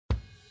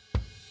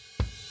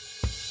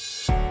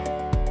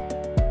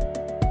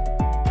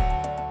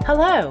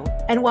Hello,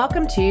 and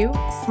welcome to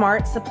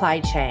Smart Supply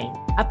Chain,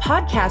 a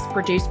podcast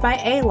produced by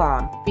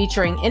ALOM,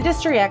 featuring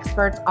industry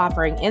experts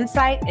offering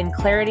insight and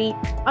clarity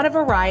on a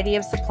variety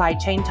of supply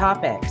chain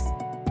topics.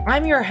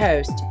 I'm your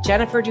host,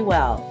 Jennifer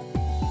Duell.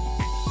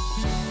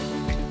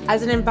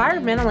 As an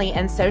environmentally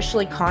and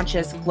socially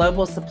conscious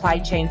global supply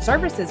chain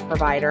services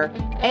provider,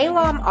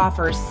 ALOM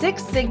offers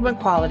Six Sigma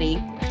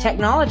quality,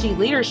 technology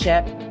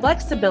leadership,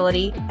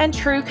 flexibility, and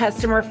true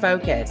customer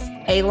focus.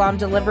 ALOM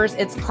delivers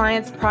its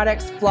clients'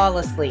 products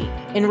flawlessly,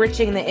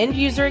 enriching the end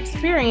user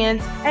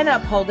experience and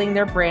upholding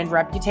their brand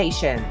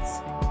reputations.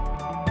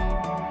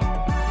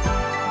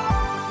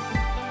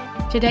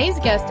 Today's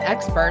guest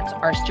experts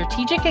are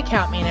strategic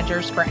account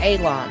managers for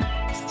ALOM,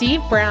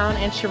 Steve Brown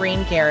and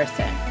Shireen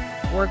Garrison.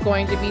 We're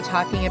going to be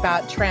talking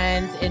about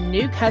trends in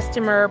new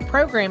customer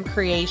program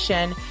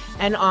creation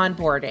and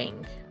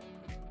onboarding.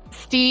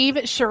 Steve,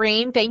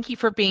 Shireen, thank you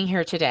for being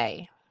here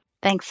today.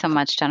 Thanks so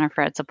much,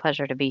 Jennifer. It's a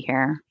pleasure to be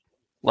here.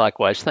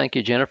 Likewise. Thank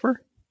you,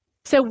 Jennifer.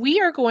 So we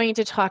are going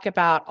to talk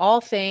about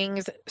all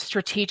things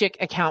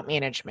strategic account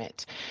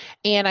management.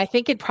 And I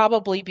think it'd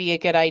probably be a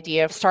good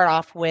idea to start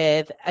off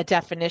with a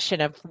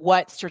definition of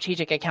what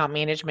strategic account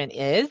management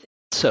is.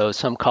 So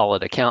some call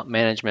it account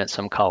management,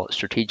 some call it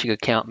strategic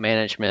account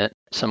management,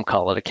 some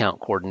call it account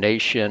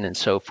coordination, and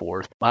so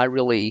forth. I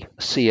really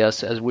see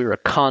us as we're a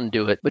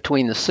conduit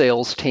between the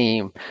sales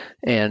team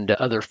and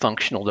other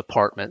functional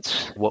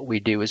departments. What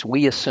we do is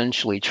we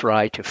essentially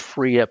try to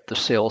free up the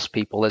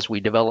salespeople as we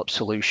develop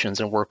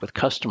solutions and work with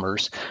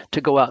customers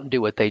to go out and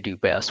do what they do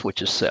best,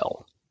 which is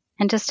sell.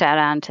 And just to add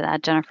on to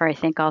that, Jennifer, I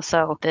think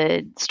also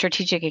the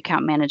strategic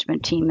account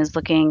management team is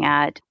looking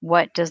at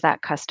what does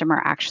that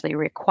customer actually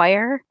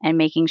require and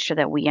making sure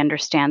that we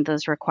understand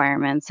those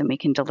requirements and we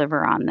can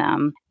deliver on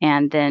them.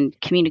 And then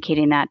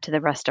communicating that to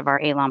the rest of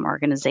our ALOM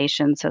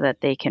organization so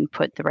that they can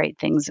put the right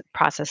things,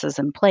 processes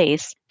in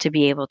place to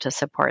be able to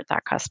support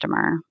that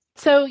customer.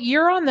 So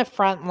you're on the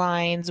front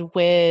lines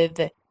with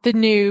the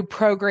new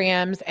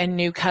programs and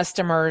new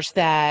customers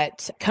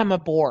that come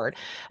aboard.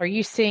 Are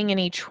you seeing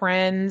any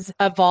trends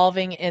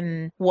evolving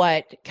in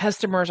what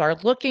customers are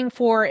looking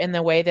for in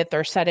the way that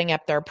they're setting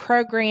up their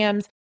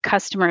programs?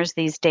 Customers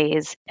these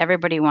days,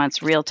 everybody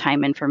wants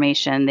real-time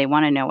information. They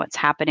want to know what's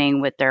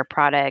happening with their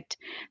product.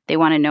 They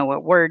want to know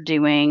what we're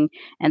doing.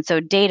 And so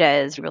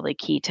data is really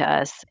key to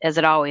us, as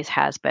it always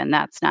has been.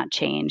 That's not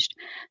changed.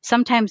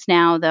 Sometimes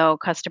now, though,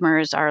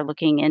 customers are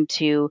looking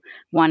into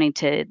wanting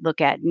to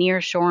look at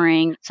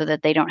nearshoring so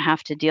that they don't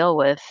have to deal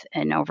with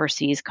an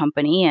overseas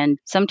company. And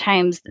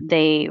sometimes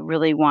they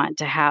really want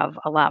to have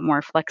a lot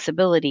more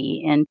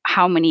flexibility in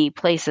how many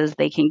places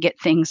they can get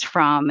things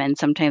from. And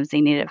sometimes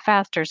they need it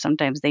faster.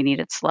 Sometimes they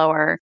need it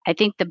slower. I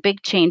think the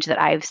big change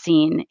that I've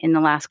seen in the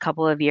last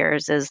couple of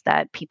years is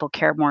that people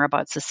care more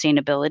about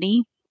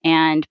sustainability,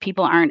 and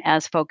people aren't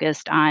as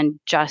focused on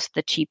just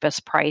the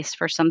cheapest price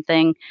for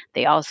something.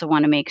 They also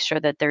want to make sure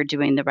that they're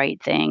doing the right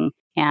thing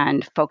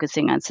and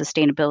focusing on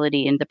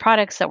sustainability in the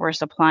products that we're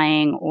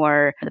supplying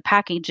or the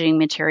packaging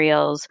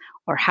materials,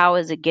 or how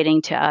is it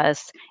getting to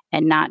us,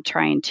 and not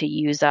trying to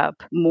use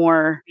up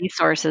more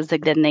resources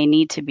than they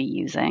need to be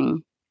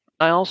using.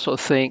 I also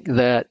think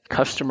that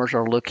customers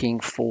are looking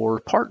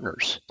for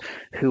partners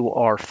who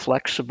are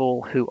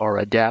flexible, who are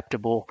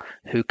adaptable,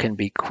 who can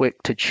be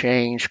quick to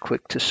change,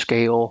 quick to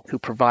scale, who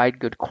provide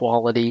good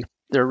quality.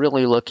 They're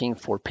really looking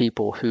for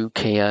people who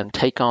can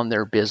take on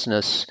their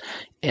business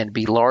and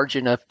be large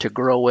enough to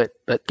grow it,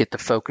 but get the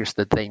focus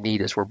that they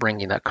need as we're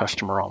bringing that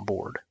customer on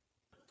board.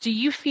 Do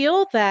you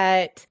feel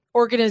that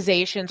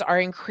organizations are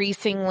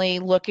increasingly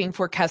looking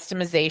for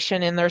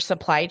customization in their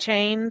supply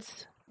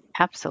chains?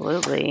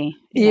 Absolutely.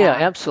 Yeah,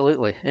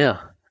 absolutely. Yeah.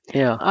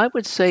 I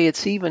would say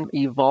it's even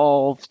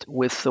evolved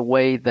with the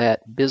way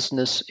that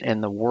business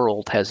and the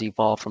world has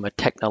evolved from a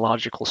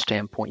technological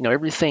standpoint.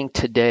 Everything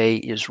today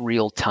is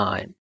real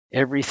time.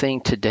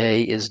 Everything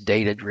today is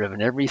data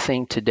driven.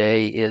 Everything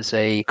today is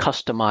a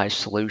customized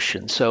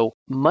solution. So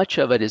much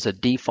of it is a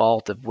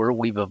default of where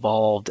we've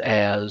evolved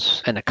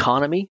as an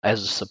economy,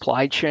 as a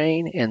supply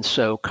chain. And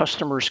so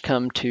customers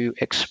come to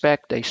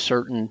expect a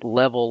certain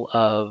level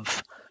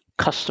of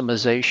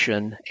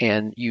customization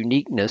and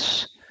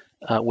uniqueness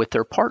with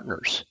their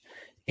partners.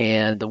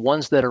 And the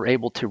ones that are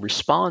able to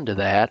respond to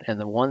that and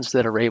the ones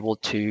that are able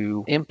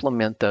to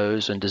implement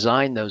those and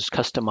design those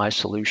customized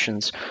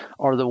solutions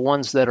are the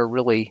ones that are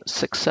really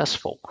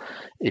successful.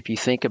 If you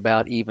think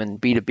about even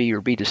B2B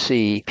or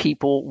B2C,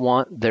 people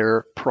want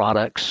their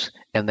products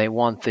and they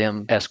want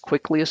them as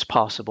quickly as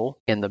possible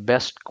in the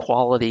best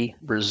quality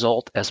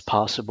result as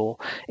possible.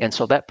 And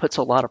so that puts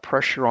a lot of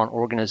pressure on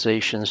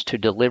organizations to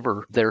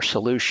deliver their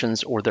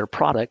solutions or their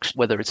products,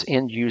 whether it's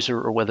end user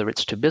or whether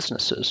it's to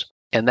businesses.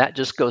 And that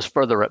just goes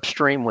further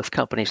upstream with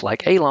companies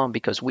like ALOM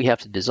because we have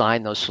to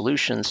design those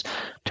solutions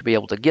to be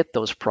able to get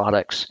those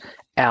products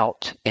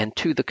out and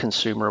to the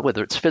consumer,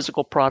 whether it's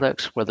physical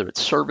products, whether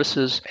it's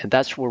services, and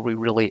that's where we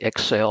really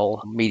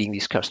excel meeting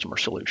these customer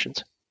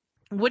solutions.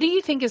 What do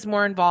you think is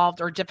more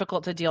involved or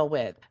difficult to deal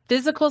with?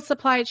 Physical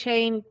supply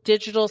chain,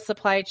 digital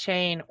supply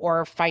chain,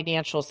 or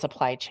financial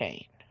supply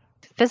chain?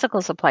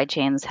 Physical supply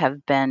chains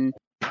have been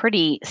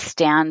pretty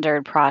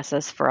standard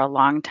process for a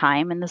long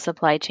time in the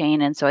supply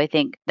chain. And so I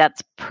think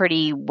that's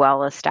pretty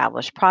well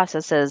established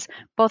processes,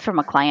 both from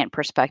a client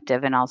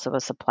perspective and also a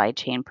supply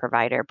chain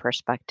provider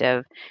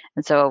perspective.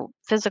 And so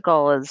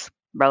physical is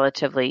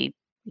relatively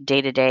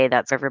day to day.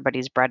 That's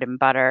everybody's bread and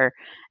butter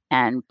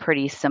and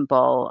pretty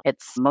simple.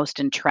 It's most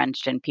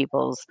entrenched in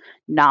people's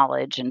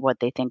knowledge and what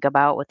they think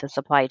about with the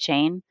supply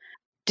chain.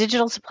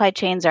 Digital supply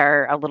chains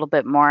are a little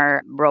bit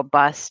more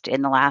robust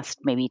in the last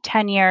maybe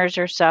 10 years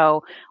or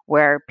so,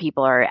 where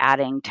people are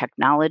adding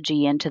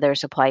technology into their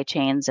supply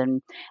chains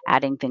and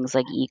adding things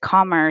like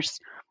e-commerce.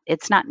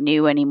 It's not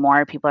new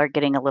anymore. People are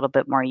getting a little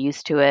bit more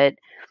used to it.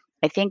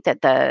 I think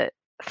that the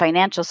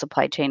financial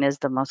supply chain is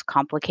the most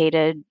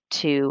complicated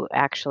to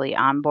actually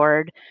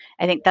onboard.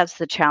 I think that's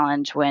the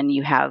challenge when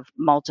you have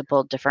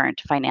multiple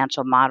different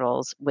financial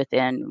models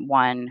within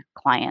one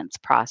client's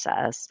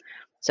process.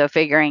 So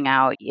figuring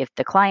out if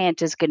the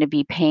client is going to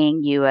be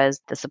paying you as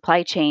the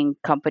supply chain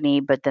company,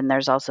 but then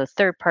there's also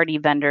third-party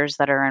vendors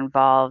that are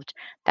involved,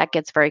 that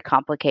gets very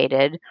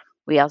complicated.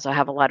 We also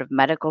have a lot of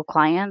medical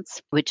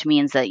clients, which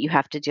means that you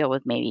have to deal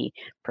with maybe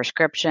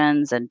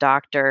prescriptions and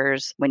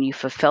doctors. When you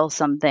fulfill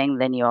something,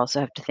 then you also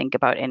have to think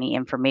about any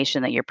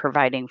information that you're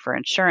providing for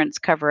insurance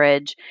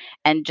coverage,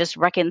 and just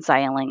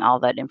reconciling all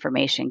that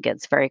information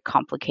gets very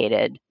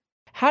complicated.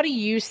 How do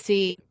you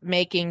see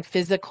making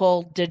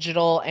physical,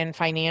 digital, and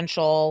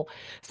financial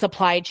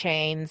supply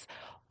chains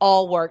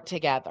all work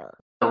together?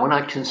 When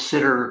I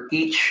consider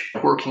each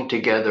working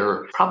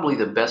together, probably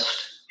the best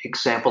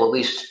example, at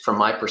least from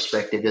my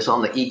perspective, is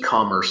on the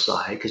e-commerce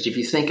side. Because if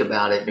you think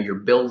about it, you're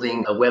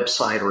building a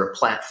website or a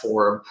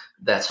platform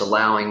that's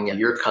allowing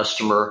your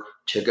customer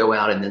to go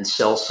out and then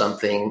sell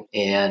something,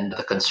 and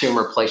the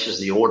consumer places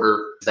the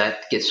order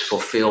that gets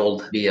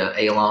fulfilled via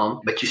Alom.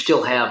 But you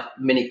still have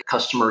many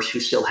customers who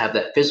still have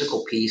that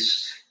physical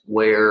piece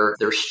where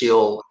they're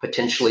still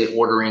potentially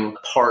ordering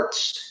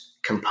parts,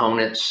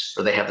 components,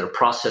 or they have their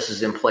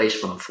processes in place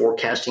from a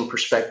forecasting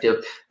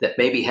perspective that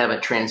maybe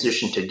haven't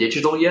transitioned to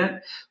digital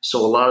yet.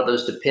 So a lot of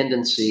those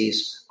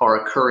dependencies are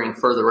occurring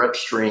further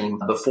upstream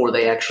before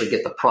they actually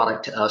get the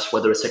product to us,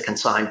 whether it's a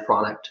consigned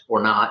product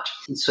or not.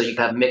 So you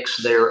have a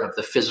mix there of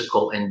the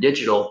physical and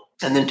digital.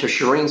 And then to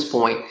Shireen's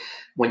point,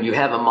 when you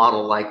have a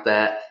model like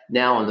that,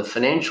 now on the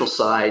financial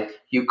side,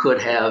 you could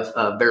have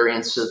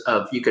variants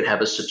of, you could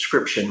have a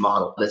subscription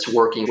model that's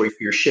working where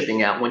you're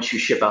shipping out. Once you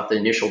ship out the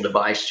initial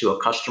device to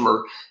a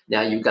customer,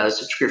 now you've got a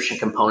subscription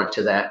component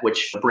to that,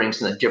 which brings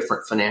in a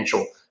different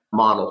financial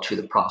model to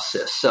the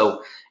process.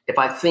 So if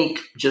I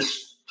think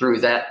just through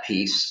that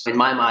piece, in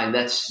my mind,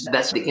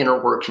 that's the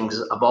inner workings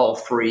of all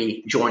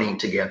three joining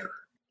together.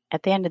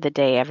 At the end of the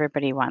day,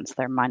 everybody wants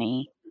their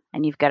money,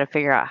 and you've got to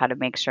figure out how to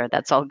make sure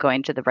that's all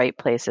going to the right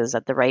places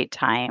at the right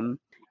time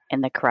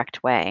in the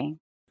correct way.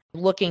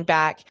 Looking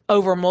back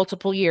over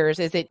multiple years,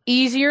 is it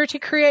easier to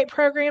create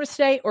programs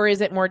today, or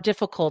is it more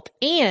difficult?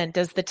 And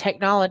does the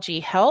technology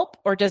help,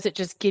 or does it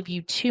just give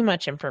you too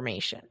much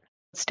information?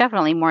 It's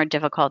definitely more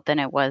difficult than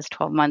it was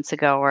 12 months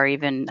ago or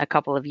even a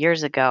couple of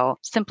years ago,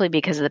 simply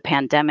because of the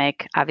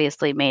pandemic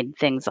obviously made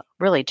things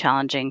really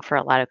challenging for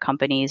a lot of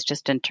companies,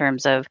 just in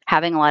terms of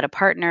having a lot of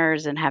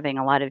partners and having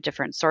a lot of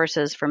different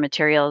sources for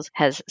materials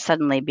has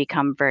suddenly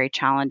become very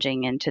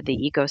challenging into the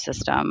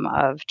ecosystem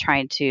of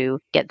trying to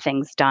get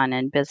things done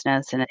in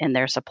business and in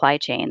their supply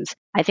chains.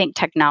 I think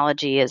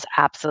technology is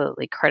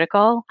absolutely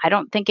critical. I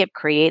don't think it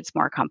creates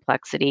more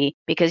complexity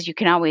because you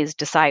can always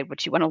decide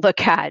what you want to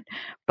look at,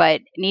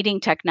 but needing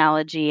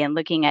technology and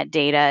looking at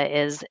data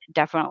is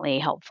definitely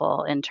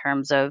helpful in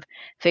terms of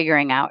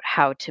figuring out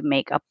how to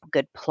make a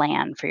good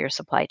plan for your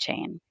supply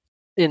chain.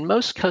 In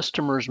most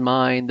customers'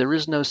 mind, there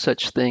is no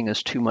such thing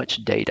as too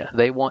much data.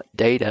 They want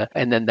data,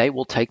 and then they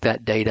will take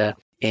that data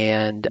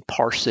and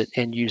parse it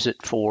and use it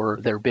for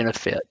their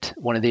benefit.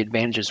 One of the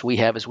advantages we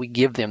have is we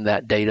give them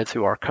that data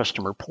through our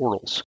customer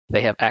portals.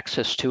 They have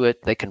access to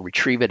it. They can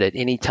retrieve it at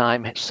any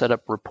time, set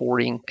up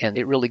reporting, and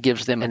it really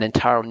gives them an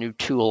entire new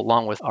tool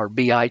along with our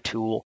BI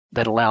tool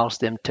that allows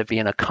them to be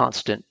in a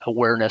constant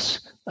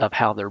awareness of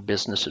how their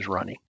business is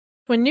running.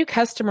 When new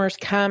customers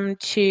come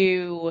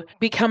to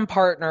become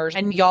partners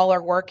and y'all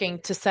are working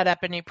to set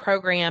up a new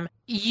program,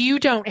 you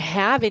don't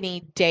have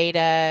any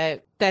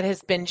data that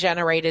has been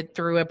generated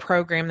through a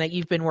program that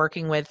you've been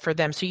working with for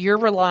them. So you're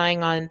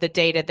relying on the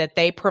data that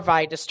they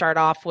provide to start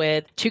off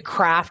with to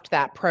craft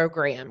that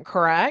program,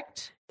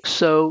 correct?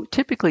 So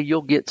typically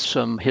you'll get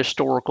some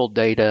historical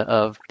data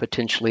of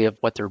potentially of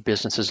what their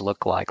businesses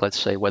look like. Let's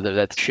say whether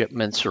that's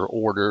shipments or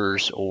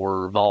orders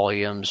or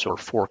volumes or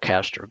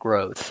forecast or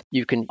growth.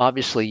 You can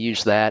obviously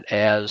use that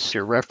as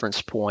your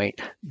reference point,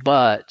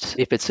 but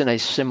if it's in a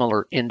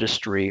similar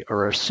industry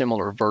or a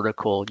similar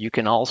vertical, you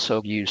can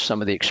also use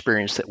some of the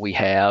experience that we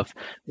have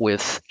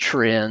with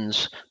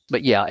trends.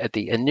 But yeah, at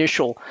the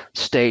initial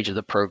stage of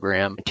the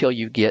program, until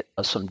you get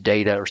some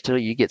data or until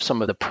you get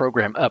some of the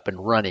program up and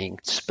running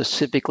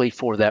specifically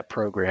for that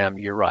program,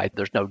 you're right.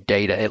 There's no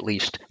data, at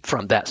least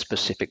from that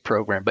specific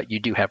program, but you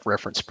do have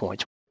reference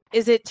points.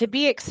 Is it to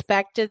be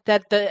expected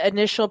that the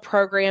initial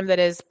program that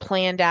is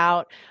planned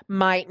out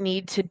might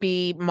need to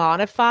be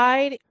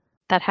modified?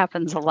 That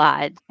happens a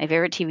lot. My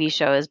favorite TV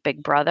show is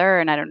Big Brother,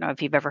 and I don't know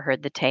if you've ever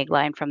heard the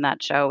tagline from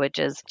that show, which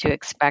is to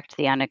expect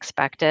the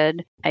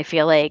unexpected. I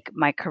feel like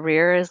my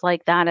career is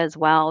like that as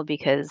well,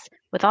 because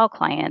with all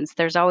clients,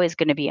 there's always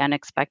going to be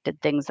unexpected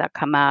things that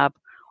come up,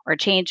 or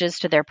changes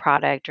to their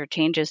product or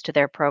changes to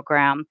their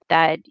program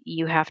that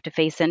you have to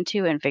face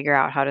into and figure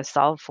out how to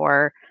solve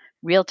for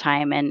real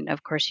time. And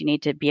of course, you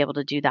need to be able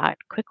to do that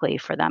quickly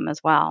for them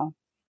as well.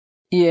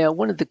 Yeah,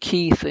 one of the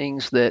key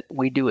things that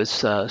we do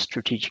as a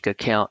strategic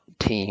account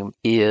team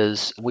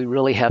is we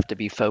really have to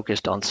be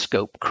focused on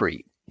scope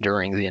creep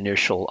during the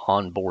initial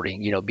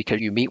onboarding, because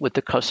you meet with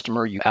the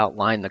customer, you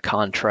outline the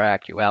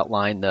contract, you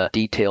outline the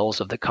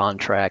details of the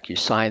contract, you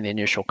sign the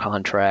initial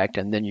contract,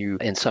 and then you,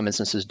 in some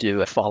instances,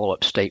 do a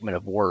follow-up statement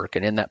of work.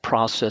 And in that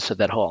process of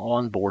that whole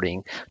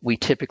onboarding, we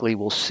typically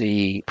will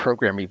see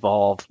program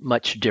evolve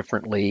much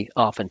differently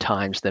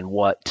oftentimes than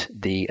what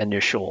the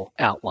initial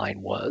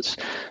outline was.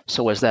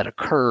 So as that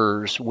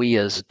occurs, we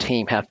as a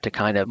team have to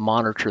kind of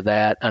monitor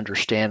that,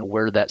 understand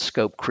where that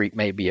scope creep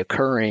may be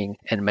occurring,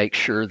 and make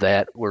sure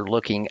that we're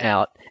looking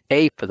out,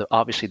 for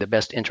obviously the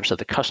best interest of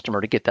the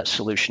customer to get that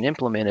solution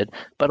implemented,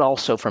 but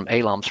also from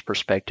ALOM's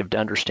perspective to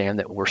understand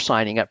that we're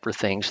signing up for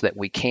things that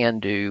we can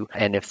do,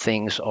 and if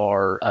things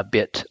are a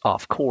bit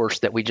off course,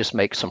 that we just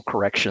make some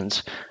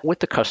corrections with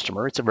the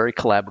customer. It's a very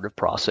collaborative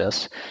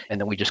process,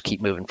 and then we just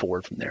keep moving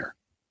forward from there.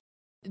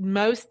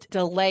 Most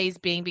delays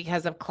being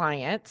because of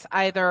clients,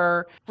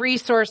 either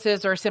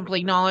resources or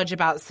simply knowledge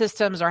about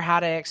systems or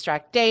how to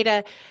extract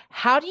data.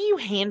 How do you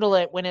handle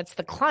it when it's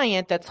the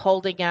client that's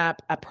holding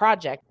up a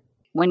project?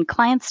 When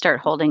clients start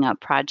holding up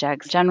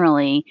projects,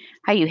 generally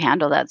how you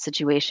handle that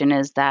situation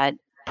is that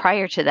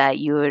prior to that,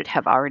 you would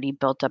have already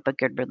built up a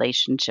good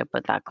relationship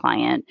with that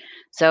client.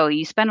 So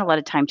you spend a lot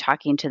of time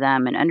talking to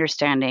them and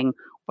understanding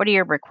what are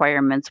your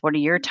requirements, what are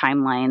your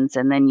timelines,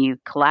 and then you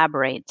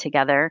collaborate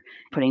together,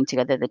 putting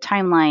together the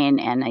timeline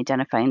and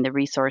identifying the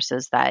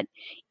resources that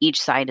each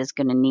side is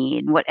going to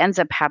need. What ends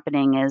up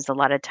happening is a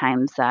lot of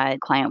times that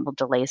client will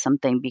delay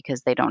something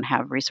because they don't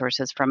have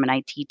resources from an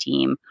IT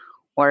team,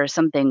 or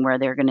something where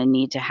they're going to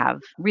need to have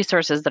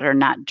resources that are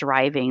not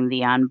driving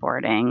the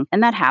onboarding.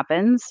 And that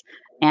happens.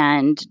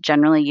 And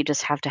generally, you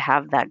just have to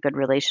have that good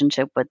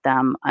relationship with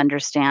them,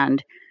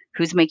 understand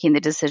who's making the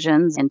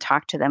decisions, and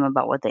talk to them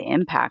about what the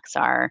impacts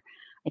are.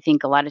 I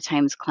think a lot of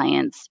times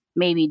clients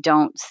maybe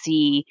don't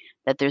see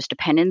that there's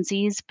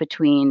dependencies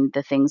between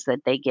the things that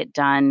they get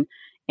done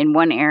in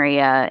one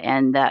area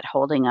and that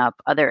holding up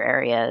other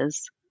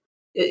areas.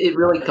 It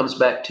really comes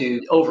back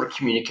to over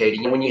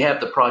communicating. When you have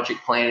the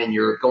project plan and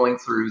you're going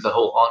through the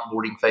whole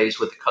onboarding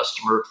phase with the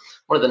customer,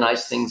 one of the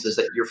nice things is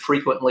that you're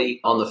frequently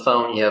on the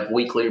phone. You have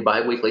weekly or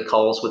biweekly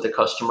calls with the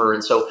customer.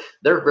 And so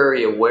they're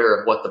very aware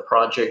of what the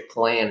project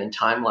plan and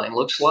timeline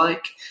looks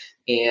like.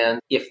 And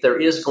if there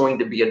is going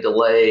to be a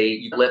delay,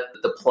 you let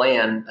the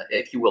plan,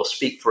 if you will,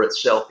 speak for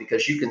itself,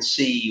 because you can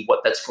see what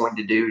that's going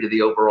to do to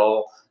the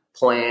overall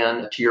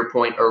plan. To your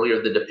point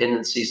earlier, the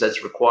dependencies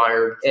that's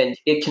required. And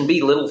it can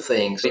be little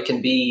things. It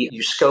can be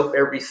you scope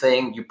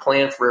everything, you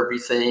plan for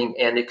everything,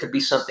 and it could be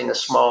something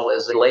as small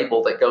as a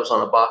label that goes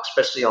on a box,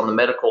 especially on the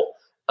medical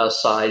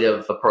side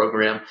of a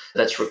program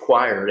that's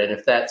required. And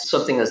if that's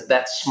something that's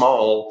that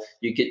small,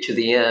 you get to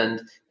the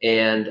end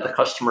and a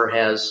customer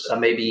has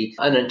maybe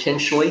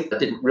unintentionally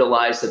didn't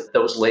realize that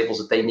those labels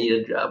that they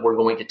needed were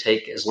going to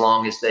take as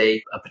long as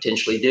they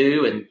potentially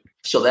do. And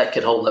so that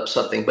could hold up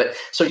something. But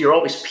so you're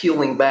always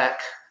peeling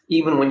back,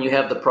 even when you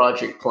have the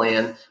project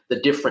plan, the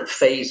different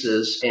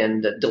phases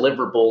and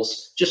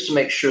deliverables, just to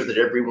make sure that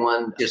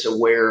everyone is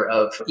aware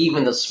of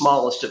even the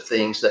smallest of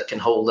things that can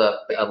hold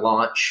up a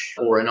launch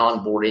or an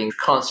onboarding,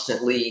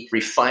 constantly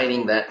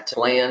refining that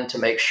plan to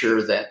make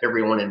sure that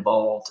everyone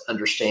involved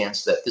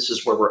understands that this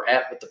is where we're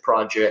at with the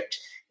project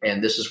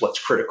and this is what's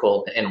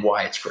critical and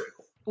why it's critical.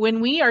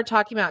 When we are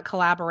talking about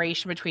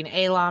collaboration between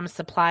ALOM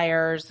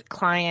suppliers,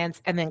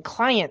 clients, and then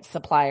client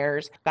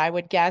suppliers, I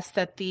would guess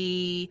that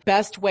the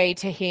best way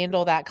to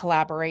handle that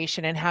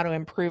collaboration and how to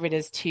improve it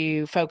is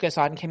to focus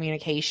on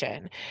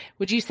communication.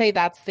 Would you say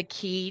that's the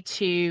key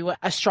to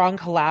a strong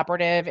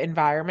collaborative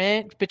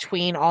environment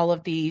between all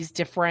of these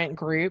different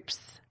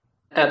groups?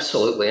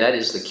 Absolutely. That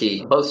is the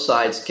key. Both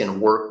sides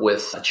can work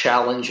with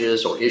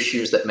challenges or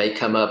issues that may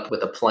come up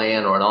with a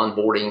plan or an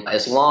onboarding,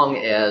 as long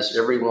as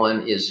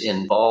everyone is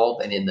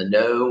involved and in the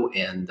know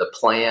and the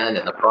plan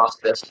and the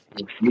process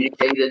being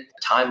communicated,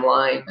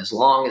 timeline, as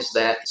long as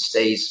that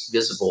stays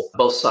visible,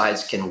 both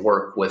sides can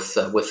work with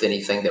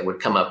anything that would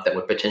come up that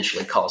would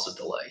potentially cause a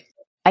delay.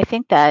 I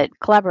think that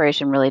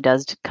collaboration really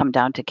does come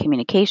down to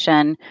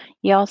communication.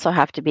 You also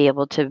have to be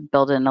able to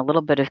build in a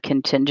little bit of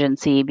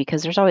contingency,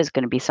 because there's always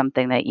going to be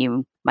something that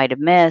you might have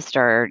missed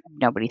or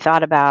nobody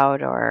thought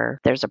about, or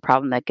there's a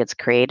problem that gets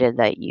created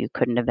that you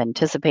couldn't have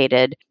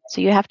anticipated. So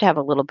you have to have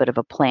a little bit of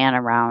a plan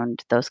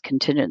around those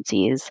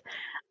contingencies.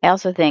 I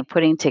also think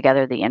putting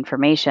together the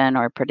information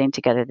or putting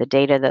together the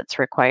data that's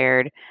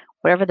required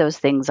whatever those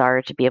things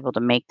are to be able to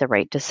make the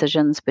right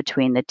decisions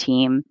between the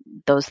team.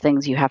 Those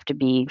things you have to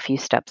be a few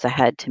steps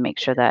ahead to make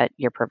sure that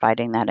you're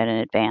providing that in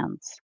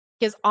advance.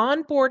 Is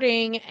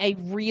onboarding a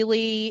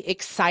really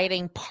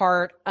exciting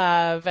part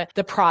of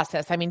the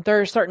process? I mean,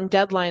 there are certain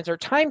deadlines or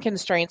time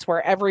constraints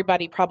where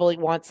everybody probably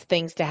wants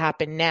things to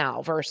happen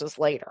now versus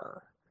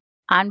later.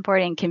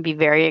 Onboarding can be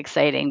very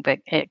exciting, but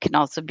it can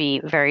also be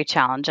very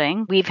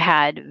challenging. We've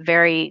had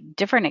very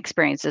different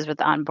experiences with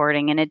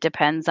onboarding, and it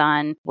depends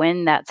on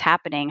when that's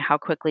happening, how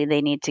quickly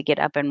they need to get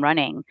up and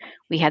running.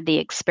 We had the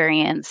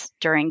experience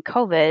during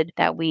COVID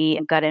that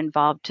we got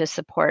involved to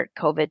support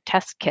COVID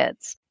test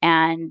kits.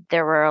 And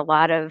there were a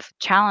lot of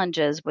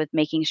challenges with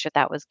making sure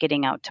that was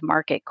getting out to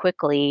market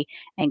quickly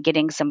and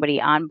getting somebody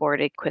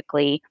onboarded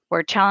quickly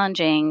were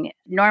challenging.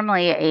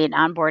 Normally, an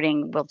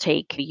onboarding will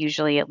take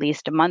usually at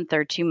least a month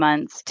or 2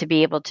 months to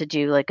be able to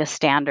do like a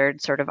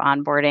standard sort of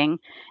onboarding.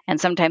 And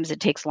sometimes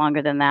it takes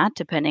longer than that,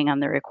 depending on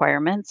the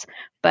requirements.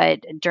 But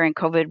during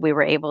COVID, we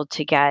were able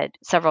to get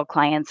several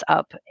clients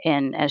up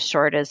in as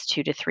short as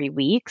 2 to 3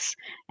 weeks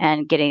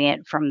and getting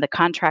it from the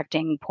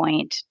contracting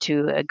point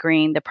to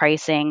agreeing the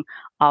pricing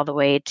all the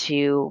way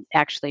to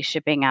actually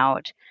shipping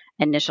out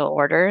initial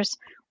orders,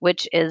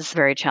 which is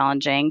very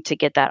challenging to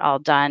get that all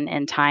done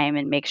in time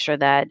and make sure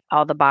that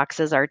all the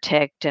boxes are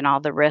ticked and all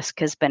the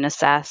risk has been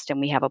assessed and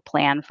we have a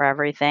plan for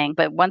everything.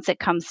 But once it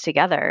comes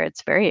together,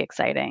 it's very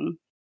exciting.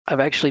 I've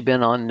actually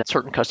been on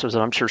certain customers,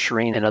 and I'm sure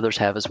Shireen and others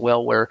have as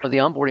well, where the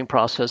onboarding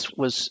process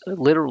was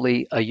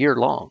literally a year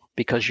long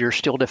because you're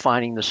still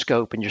defining the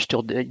scope and you're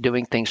still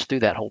doing things through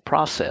that whole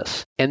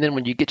process. And then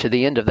when you get to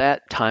the end of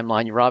that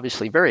timeline, you're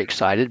obviously very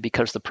excited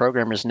because the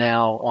program is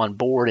now on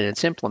board and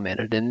it's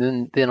implemented.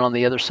 And then on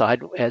the other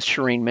side, as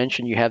Shireen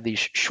mentioned, you have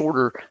these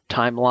shorter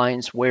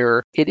timelines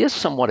where it is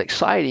somewhat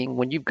exciting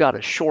when you've got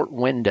a short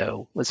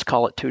window, let's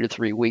call it 2 to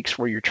 3 weeks,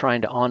 where you're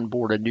trying to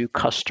onboard a new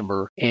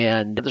customer.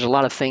 And there's a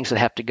lot of things that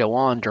have to go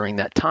on during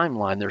that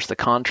timeline. There's the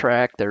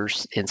contract,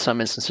 there's in some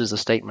instances the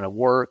statement of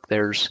work,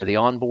 there's the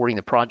onboarding,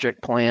 the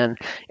project plan,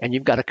 and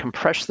you've got to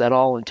compress that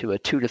all into a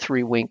 2 to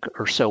 3 week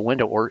or so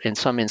window, or in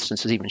some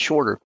instances even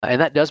shorter.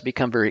 And that does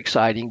become very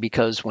exciting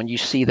because when you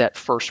see that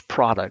first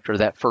product or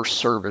that first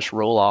service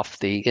roll off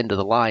the end of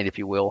the line, if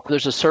you will,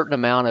 there's a certain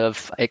amount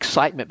of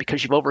excitement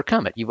because you've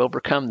overcome it. You've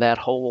overcome that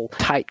whole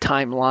tight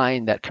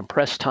timeline, that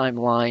compressed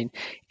timeline,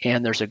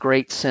 and there's a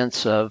great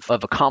sense of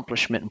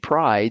accomplishment and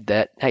pride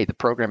that, hey, the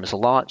program is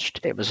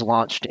launched. It was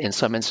launched in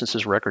some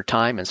instances record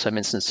time, in some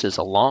instances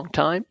a long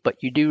time, but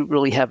you do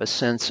really have a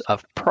sense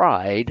of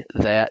pride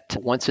that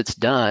once it's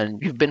done,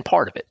 you've been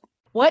part of it.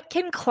 What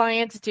can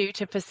clients do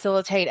to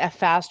facilitate a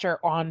faster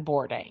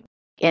onboarding?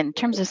 In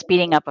terms of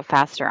speeding up a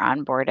faster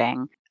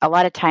onboarding, a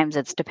lot of times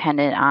it's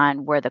dependent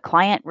on where the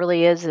client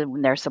really is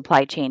in their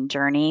supply chain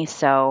journey.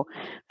 So,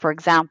 for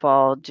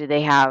example, do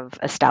they have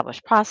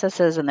established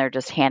processes and they're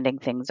just handing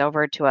things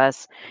over to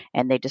us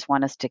and they just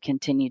want us to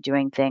continue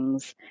doing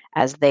things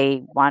as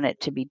they want it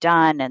to be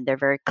done and they're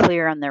very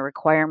clear on their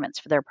requirements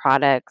for their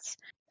products?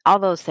 All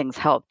those things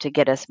help to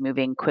get us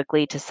moving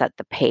quickly to set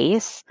the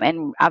pace.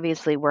 And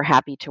obviously, we're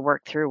happy to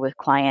work through with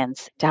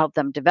clients to help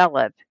them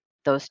develop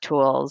those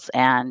tools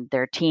and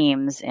their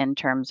teams in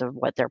terms of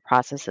what their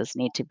processes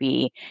need to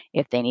be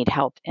if they need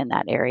help in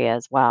that area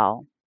as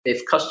well.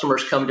 If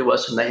customers come to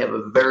us and they have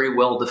a very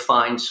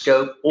well-defined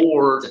scope,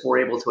 or if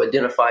we're able to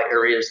identify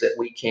areas that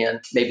we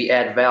can maybe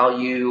add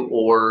value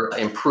or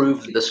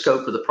improve the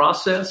scope of the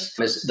process,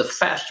 the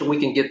faster we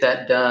can get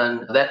that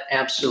done, that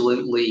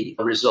absolutely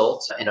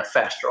results in a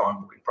faster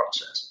onboarding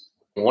process.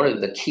 One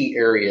of the key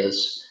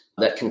areas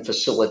that can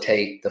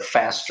facilitate the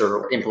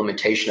faster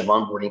implementation of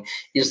onboarding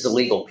is the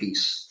legal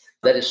piece.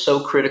 That is so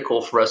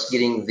critical for us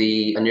getting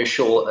the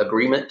initial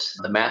agreement,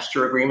 the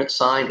master agreement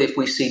signed. If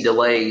we see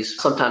delays,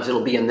 sometimes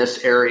it'll be in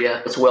this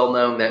area. It's well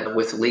known that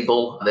with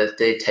legal, that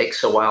it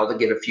takes a while to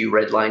get a few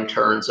red line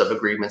turns of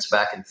agreements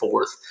back and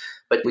forth.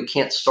 But we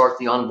can't start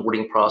the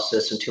onboarding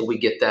process until we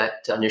get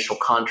that initial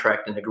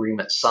contract and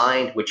agreement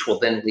signed, which will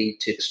then lead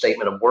to the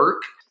statement of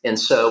work. And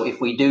so if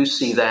we do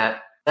see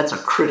that, that's a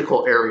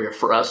critical area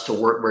for us to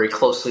work very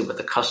closely with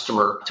the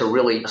customer to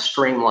really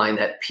streamline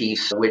that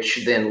piece,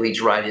 which then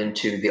leads right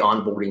into the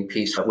onboarding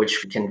piece,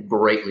 which can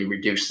greatly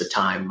reduce the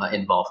time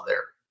involved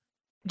there.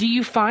 Do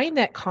you find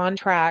that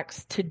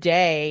contracts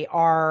today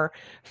are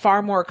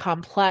far more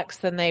complex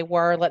than they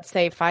were, let's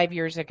say, 5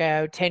 years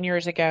ago, 10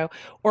 years ago,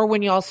 or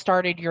when y'all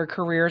started your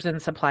careers in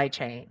supply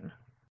chain?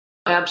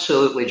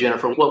 Absolutely,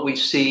 Jennifer. What we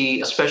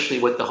see, especially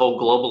with the whole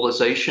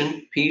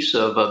globalization piece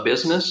of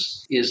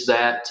business, is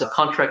that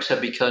contracts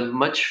have become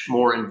much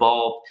more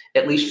involved,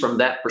 at least from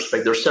that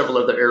perspective. There are several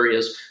other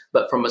areas,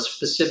 but from a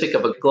specific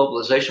of a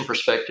globalization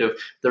perspective,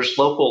 there's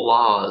local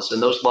laws,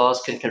 and those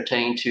laws can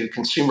pertain to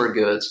consumer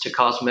goods, to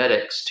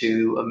cosmetics,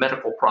 to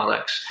medical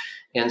products.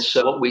 And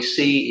so what we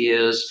see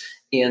is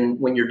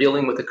when you're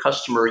dealing with a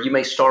customer, you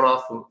may start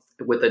off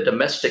with a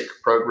domestic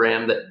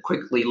program that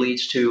quickly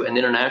leads to an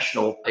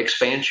international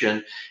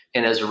expansion.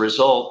 And as a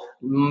result,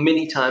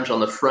 many times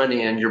on the front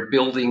end, you're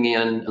building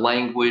in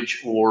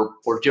language or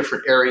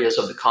different areas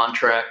of the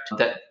contract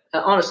that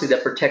honestly,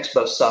 that protects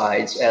both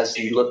sides as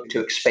you look to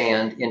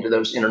expand into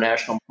those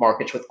international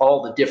markets with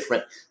all the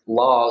different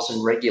laws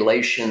and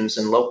regulations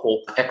and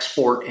local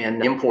export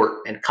and import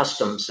and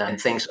customs and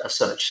things as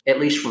such. At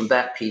least from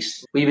that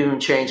piece, we've even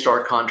changed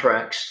our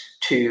contracts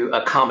to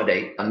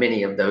accommodate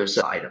many of those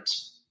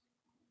items.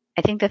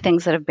 I think the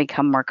things that have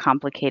become more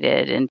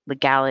complicated and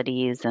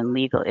legalities and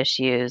legal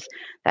issues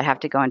that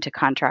have to go into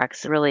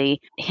contracts really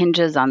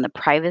hinges on the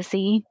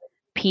privacy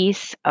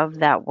piece of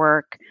that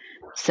work.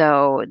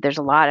 So there's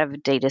a lot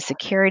of data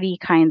security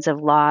kinds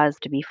of laws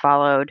to be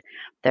followed.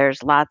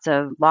 There's lots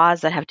of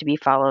laws that have to be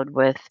followed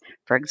with,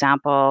 for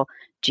example,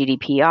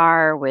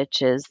 GDPR,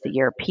 which is the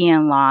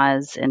European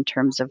laws in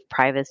terms of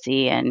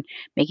privacy and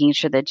making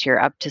sure that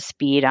you're up to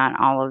speed on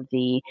all of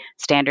the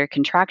standard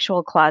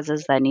contractual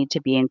clauses that need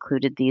to be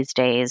included these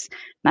days.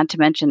 Not to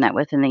mention that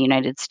within the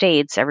United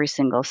States, every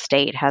single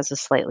state has a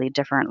slightly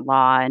different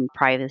law and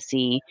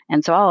privacy.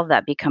 And so all of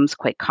that becomes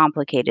quite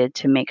complicated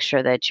to make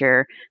sure that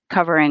you're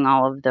covering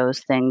all of those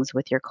things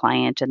with your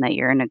client and that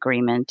you're in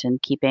agreement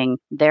and keeping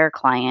their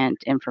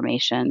client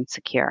information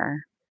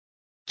secure.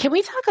 Can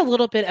we talk a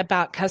little bit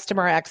about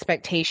customer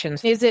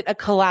expectations? Is it a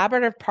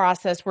collaborative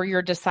process where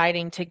you're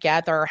deciding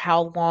together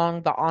how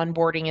long the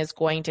onboarding is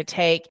going to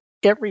take?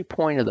 Every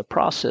point of the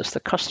process, the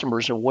customer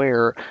is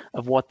aware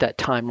of what that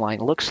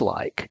timeline looks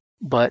like.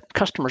 But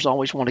customers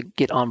always want to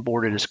get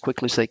onboarded as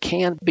quickly as they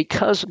can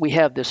because we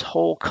have this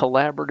whole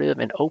collaborative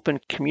and open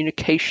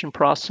communication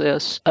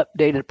process,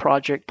 updated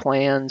project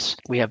plans.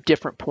 We have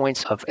different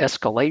points of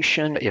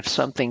escalation if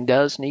something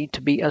does need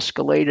to be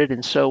escalated.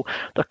 And so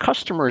the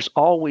customer is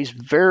always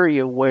very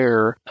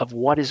aware of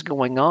what is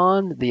going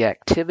on, the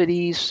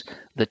activities,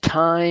 the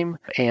time.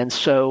 And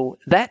so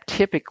that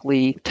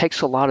typically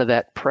takes a lot of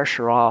that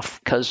pressure off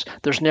because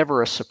there's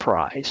never a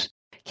surprise.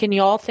 Can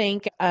you all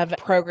think of a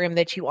program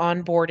that you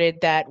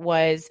onboarded that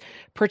was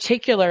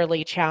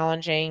particularly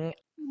challenging?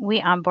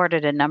 We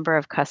onboarded a number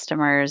of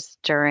customers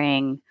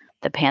during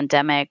the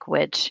pandemic,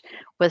 which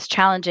was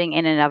challenging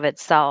in and of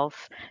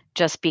itself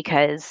just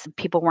because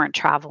people weren't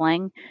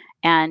traveling.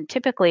 And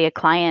typically a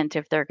client,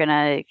 if they're going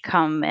to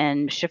come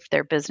and shift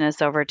their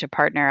business over to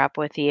partner up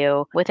with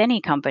you, with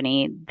any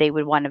company, they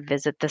would want to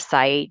visit the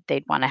site.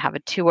 They'd want to have a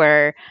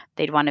tour.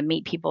 They'd want to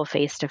meet people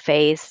face to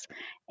face.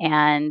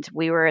 And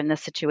we were in the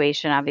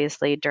situation,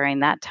 obviously,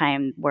 during that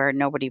time where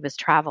nobody was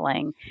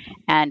traveling.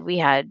 And we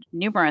had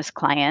numerous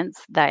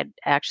clients that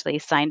actually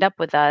signed up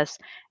with us,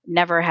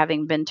 never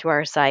having been to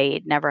our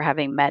site, never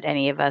having met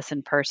any of us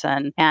in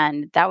person.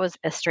 And that was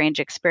a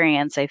strange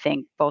experience, I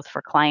think, both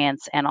for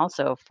clients and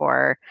also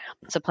for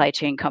supply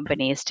chain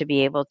companies to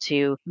be able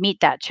to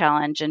meet that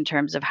challenge in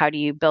terms of how do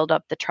you build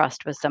up the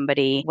trust with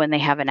somebody when they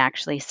haven't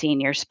actually seen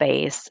your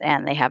space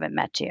and they haven't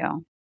met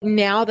you.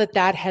 Now that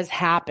that has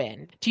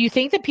happened, do you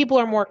think that people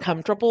are more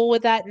comfortable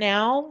with that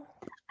now?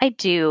 I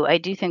do. I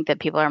do think that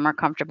people are more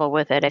comfortable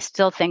with it. I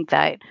still think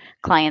that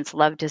clients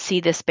love to see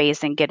the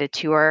space and get a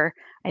tour.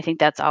 I think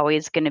that's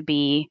always going to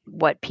be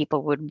what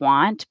people would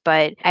want,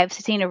 but I've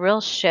seen a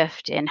real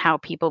shift in how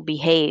people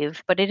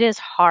behave. But it is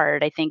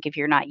hard, I think, if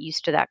you're not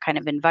used to that kind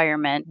of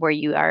environment where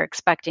you are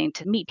expecting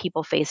to meet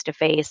people face to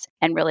face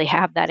and really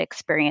have that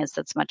experience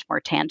that's much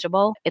more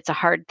tangible. It's a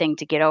hard thing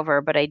to get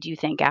over, but I do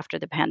think after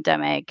the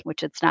pandemic,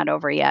 which it's not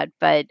over yet,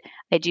 but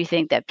I do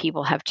think that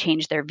people have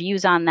changed their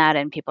views on that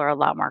and people are a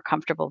lot more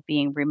comfortable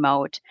being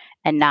remote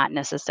and not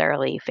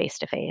necessarily face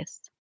to face.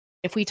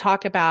 If we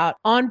talk about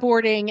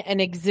onboarding an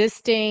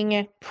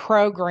existing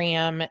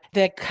program,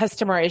 the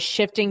customer is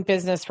shifting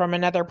business from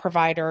another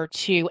provider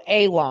to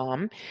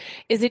Alom.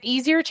 Is it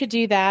easier to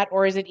do that,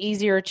 or is it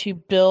easier to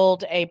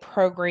build a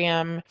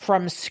program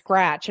from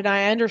scratch? And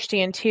I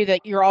understand too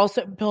that you're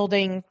also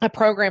building a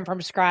program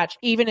from scratch,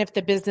 even if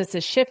the business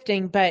is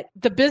shifting, but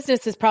the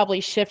business is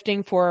probably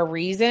shifting for a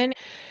reason.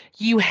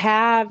 You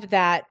have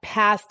that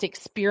past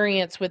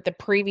experience with the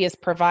previous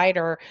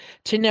provider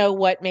to know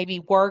what maybe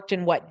worked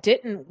and what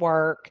didn't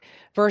work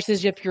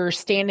versus if you're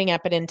standing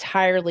up an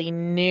entirely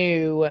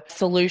new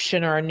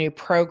solution or a new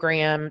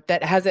program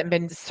that hasn't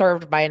been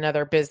served by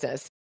another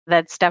business.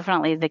 That's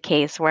definitely the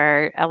case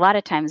where a lot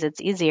of times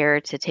it's easier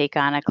to take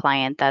on a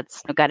client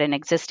that's got an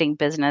existing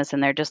business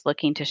and they're just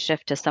looking to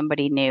shift to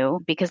somebody new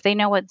because they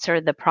know what sort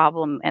of the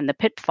problem and the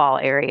pitfall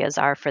areas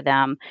are for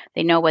them.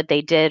 They know what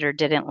they did or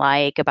didn't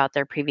like about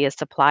their previous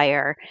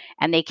supplier,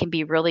 and they can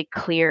be really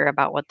clear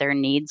about what their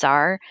needs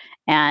are.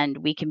 And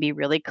we can be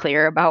really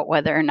clear about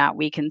whether or not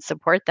we can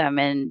support them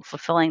in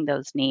fulfilling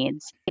those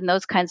needs. In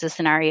those kinds of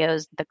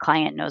scenarios, the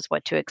client knows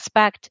what to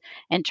expect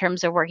in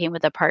terms of working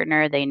with a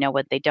partner. They know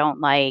what they don't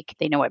like.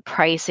 They know what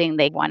pricing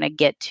they want to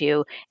get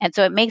to. And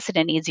so it makes it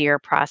an easier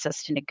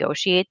process to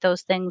negotiate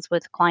those things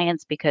with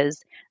clients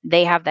because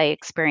they have that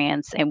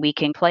experience and we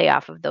can play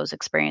off of those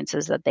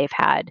experiences that they've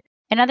had.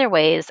 In other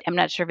ways, I'm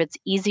not sure if it's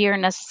easier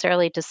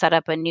necessarily to set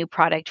up a new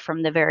product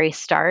from the very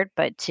start,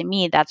 but to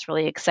me, that's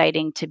really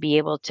exciting to be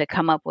able to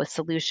come up with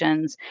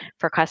solutions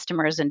for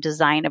customers and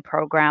design a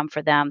program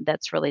for them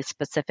that's really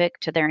specific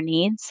to their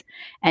needs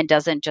and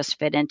doesn't just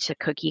fit into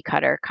cookie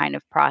cutter kind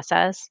of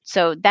process.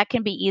 So that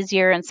can be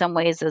easier in some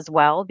ways as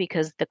well,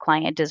 because the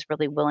client is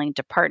really willing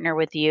to partner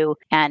with you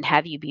and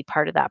have you be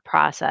part of that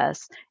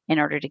process in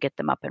order to get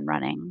them up and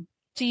running.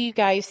 Do you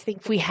guys think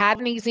if we had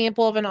an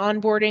example of an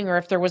onboarding, or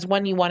if there was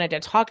one you wanted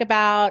to talk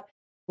about?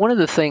 One of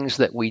the things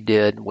that we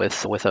did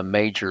with a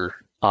major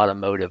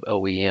automotive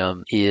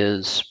OEM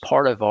is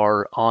part of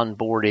our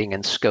onboarding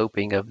and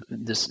scoping of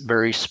this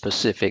very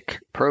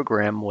specific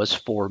program was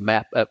for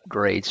map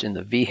upgrades in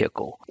the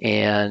vehicle.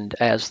 And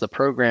as the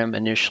program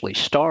initially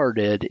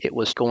started, it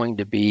was going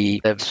to be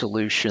a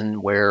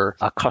solution where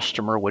a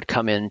customer would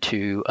come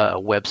into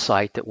a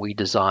website that we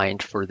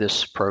designed for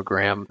this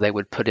program. They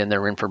would put in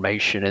their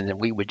information, and then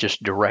we would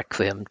just direct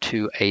them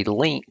to a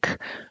link,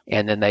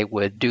 and then they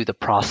would do the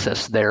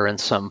process there in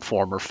some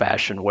form or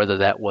fashion, whether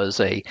that was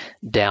a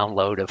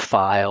download of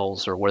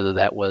files or whether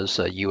that was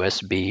a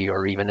USB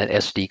or even an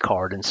SD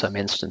card in some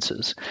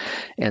instances.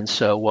 And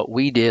so what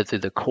we did through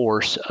the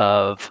course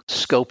of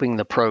scoping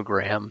the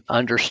program,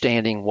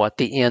 understanding what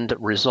the end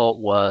result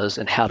was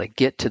and how to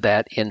get to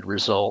that end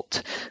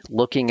result,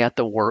 looking at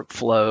the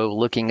workflow,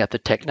 looking at the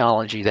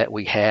technology that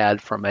we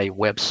had from a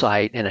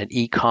website and an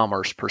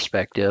e-commerce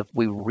perspective,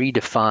 we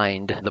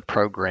redefined the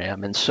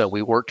program. And so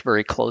we worked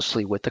very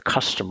closely with the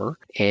customer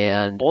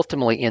and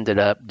ultimately ended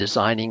up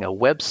designing a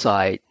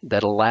website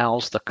that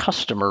allows the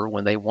customer,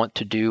 when they want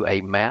to do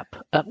a map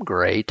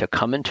upgrade, to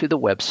come into the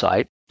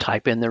website,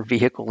 type in their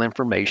vehicle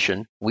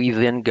information. We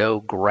then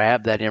go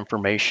grab that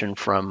information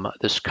from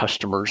this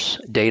customer's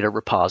data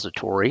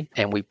repository,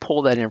 and we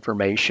pull that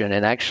information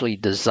and actually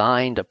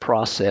designed a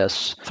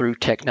process through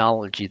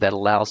technology that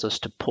allows us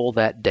to pull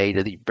that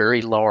data, the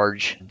very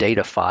large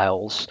data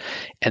files,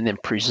 and then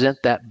present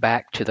that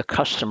back to the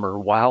customer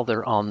while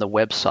they're on the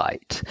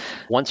website.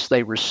 Once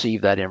they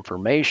receive that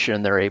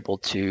information, they're able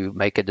to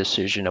make a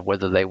decision of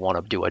whether they want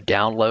to do a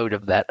download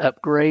of that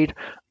upgrade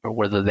or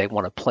whether they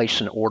want to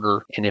place an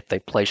order. And if they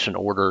place an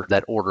order,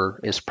 that order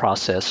is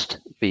processed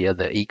via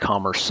the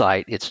e-commerce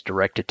site. It's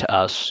directed to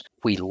us.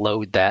 We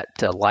load that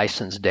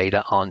license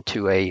data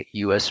onto a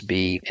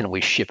USB and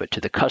we ship it to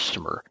the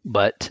customer.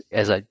 But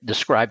as I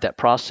described that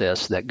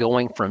process, that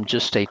going from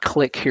just a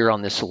click here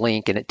on this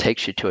link and it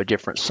takes you to a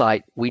different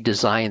site, we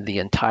designed the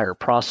entire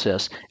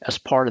process as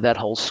part of that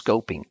whole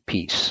scoping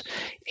piece.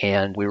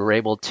 And we were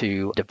able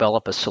to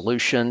develop a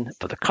solution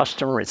for the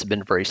customer. It's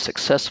been very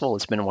successful.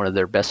 It's been one of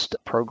their best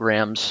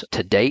programs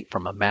to date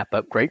from a map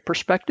upgrade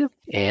perspective.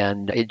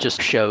 And it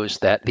just shows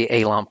that the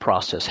ALOM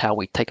process, how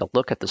we take a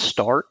look at the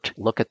start,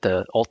 look at the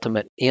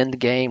ultimate end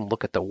game,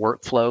 look at the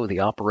workflow,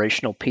 the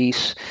operational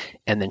piece,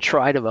 and then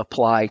try to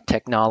apply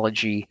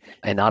technology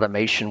and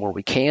automation where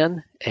we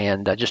can,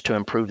 and just to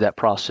improve that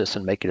process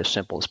and make it as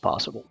simple as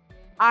possible.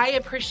 I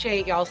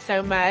appreciate y'all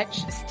so much.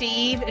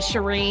 Steve,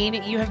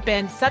 Shireen, you have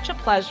been such a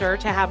pleasure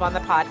to have on the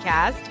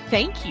podcast.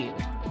 Thank you.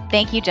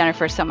 Thank you,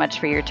 Jennifer, so much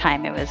for your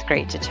time. It was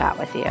great to chat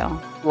with you.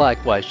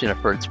 Likewise,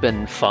 Jennifer. It's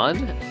been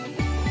fun.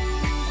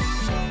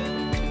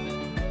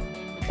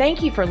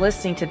 Thank you for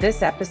listening to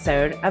this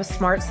episode of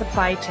Smart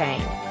Supply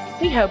Chain.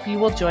 We hope you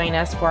will join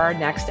us for our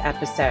next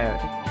episode.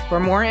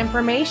 For more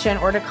information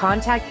or to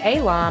contact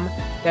ALOM,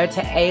 go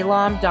to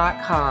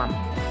alom.com.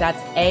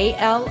 That's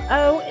ALOM.com.